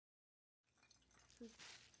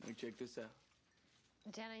Let me check this out.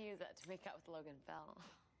 Jana used that to make out with Logan Bell.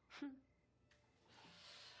 Kind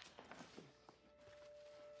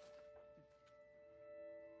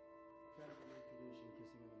of a weird tradition,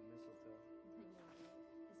 kissing under the mistletoe. I know, right?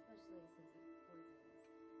 Especially since it's poisonous.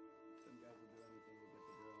 Some guys will do anything to get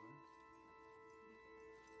the girl, huh?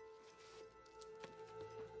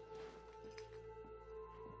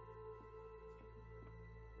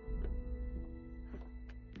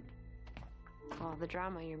 All the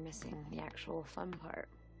drama, you're missing the actual fun part.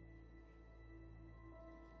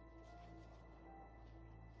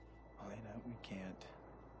 Elena, we can't.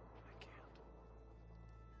 I can't.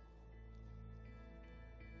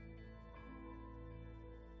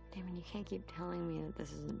 Damon, you can't keep telling me that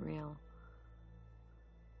this isn't real.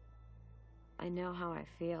 I know how I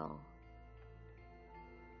feel.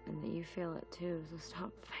 And that you feel it too, so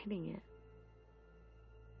stop fighting it.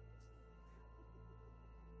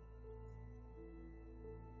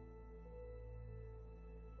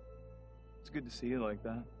 It's good to see you like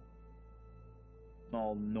that.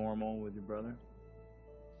 All normal with your brother.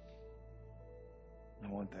 I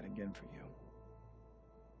want that again for you.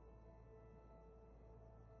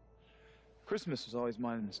 Christmas was always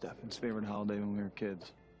mine and Stefan's favorite holiday when we were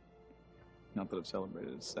kids. Not that I've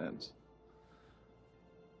celebrated it since.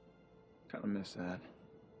 Kind of miss that.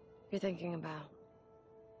 You're thinking about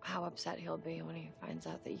how upset he'll be when he finds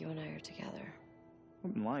out that you and I are together.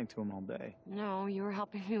 I've been lying to him all day. No, you were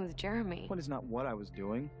helping me with Jeremy. The point is not what I was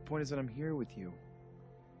doing. The point is that I'm here with you.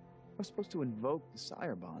 I was supposed to invoke the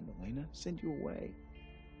sire bond, Elena, send you away.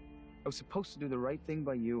 I was supposed to do the right thing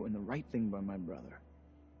by you and the right thing by my brother.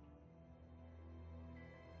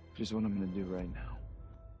 Which is what I'm gonna do right now.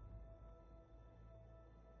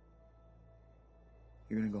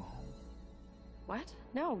 You're gonna go home. What?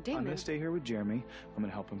 No, Damon. I'm gonna stay here with Jeremy. I'm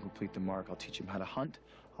gonna help him complete the mark. I'll teach him how to hunt.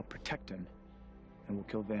 I'll protect him. And we'll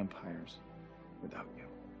kill vampires without you.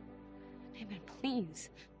 Damon,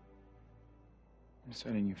 please. I'm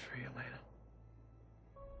setting you free, Elena.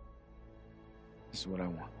 This is what I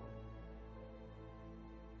want.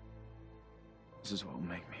 This is what will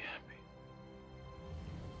make me happy.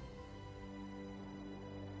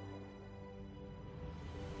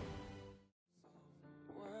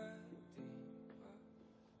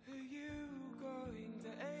 Are you going to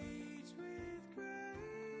age with grace?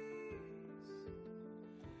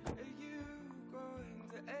 Are you going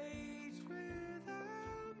to age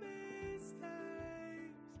without mistakes?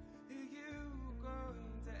 Are you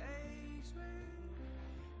going to age with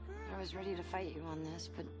grace? I was ready to fight you on this,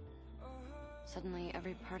 but suddenly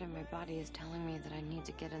every part of my body is telling me that I need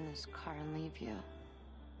to get in this car and leave you.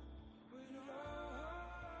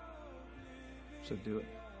 So do it.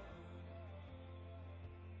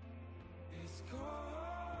 It's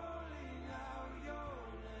calling out your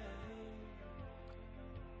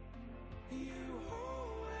name. You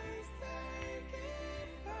always take it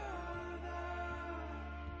further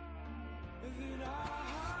than I